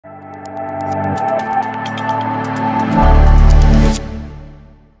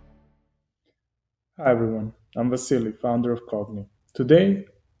Hi everyone, I'm Vasily, founder of Cognee. Today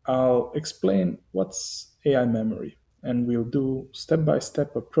I'll explain what's AI memory and we'll do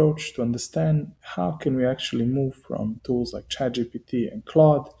step-by-step approach to understand how can we actually move from tools like ChatGPT and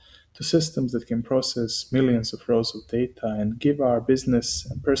Claude to systems that can process millions of rows of data and give our business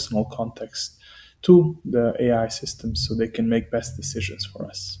and personal context to the AI systems so they can make best decisions for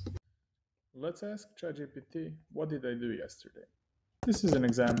us. Let's ask ChatGPT, what did I do yesterday? This is an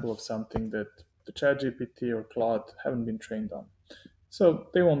example of something that the ChatGPT or Claude haven't been trained on. So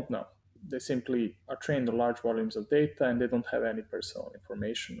they won't know. They simply are trained on large volumes of data and they don't have any personal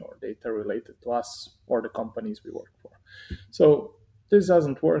information or data related to us or the companies we work for. So this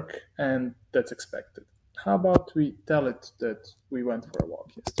doesn't work and that's expected. How about we tell it that we went for a walk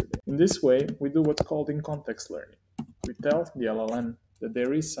yesterday? In this way, we do what's called in context learning. We tell the LLM that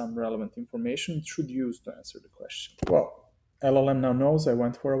there is some relevant information it should use to answer the question. Well, LLM now knows I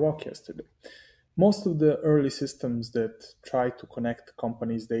went for a walk yesterday. Most of the early systems that try to connect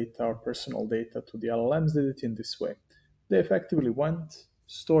companies' data or personal data to the LLMs did it in this way. They effectively went,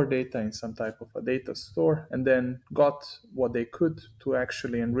 stored data in some type of a data store, and then got what they could to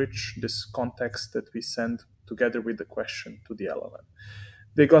actually enrich this context that we send together with the question to the LLM.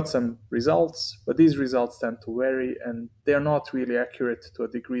 They got some results, but these results tend to vary and they're not really accurate to a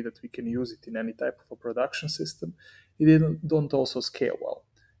degree that we can use it in any type of a production system. They don't also scale well.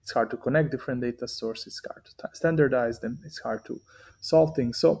 It's hard to connect different data sources, it's hard to standardize them, it's hard to solve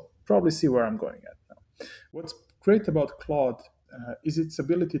things. So probably see where I'm going at now. What's great about Claude is its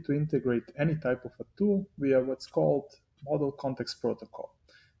ability to integrate any type of a tool via what's called Model Context Protocol.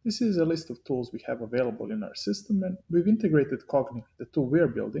 This is a list of tools we have available in our system, and we've integrated Cognee, the tool we're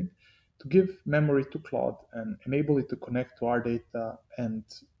building, to give memory to Claude and enable it to connect to our data and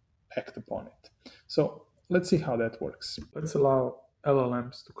act upon it. So let's see how that works. Let's allow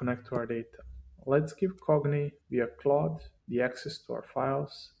LLMs to connect to our data. Let's give Cognee via Claude the access to our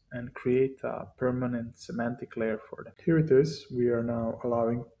files and create a permanent semantic layer for them. Here it is. We are now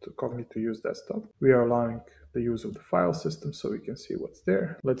allowing Cognee to use desktop. We are allowing the use of the file system so we can see what's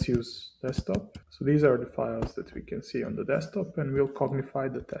there. Let's use desktop. So these are the files that we can see on the desktop and we'll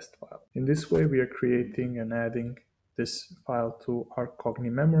cognify the test file. In this way, we are creating and adding this file to our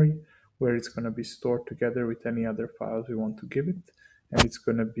Cognee memory where it's going to be stored together with any other files we want to give it. And it's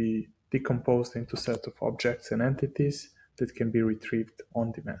going to be decomposed into a set of objects and entities that can be retrieved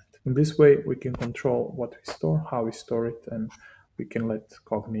on demand. In this way, we can control what we store, how we store it, and we can let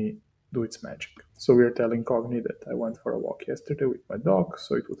Cognee do its magic. So we are telling Cognee that I went for a walk yesterday with my dog,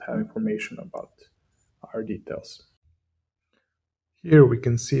 so it would have information about our details. Here we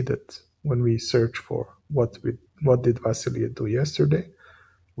can see that when we search for what did Vasily do yesterday,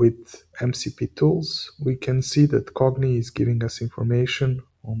 with MCP tools, we can see that Cognee is giving us information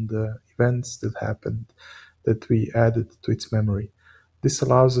on the events that happened that we added to its memory. This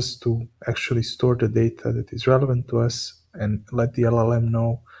allows us to actually store the data that is relevant to us and let the LLM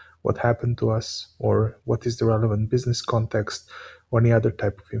know what happened to us or what is the relevant business context or any other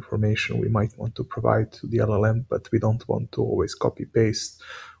type of information we might want to provide to the LLM, but we don't want to always copy paste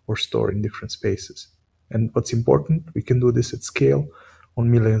or store in different spaces. And what's important, we can do this at scale on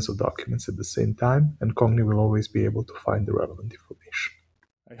millions of documents at the same time, and Cognee will always be able to find the relevant information.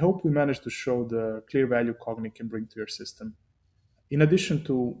 I hope we managed to show the clear value Cognee can bring to your system. In addition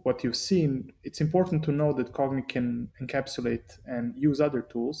to what you've seen, it's important to know that Cognee can encapsulate and use other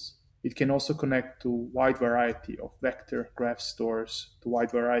tools. It can also connect to a wide variety of vector graph stores, to a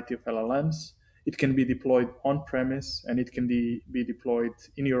wide variety of LLMs. It can be deployed on-premise and it can be deployed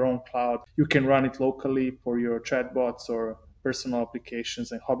in your own cloud. You can run it locally for your chatbots or personal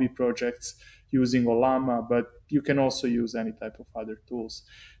applications and hobby projects using Olama, but you can also use any type of other tools.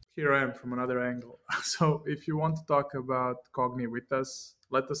 Here I am from another angle. So if you want to talk about Cognee with us,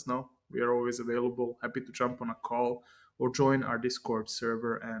 let us know. We are always available, happy to jump on a call or join our Discord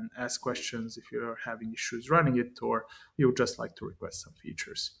server and ask questions if you are having issues running it or you would just like to request some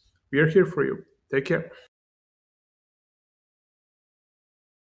features. We are here for you. Take care.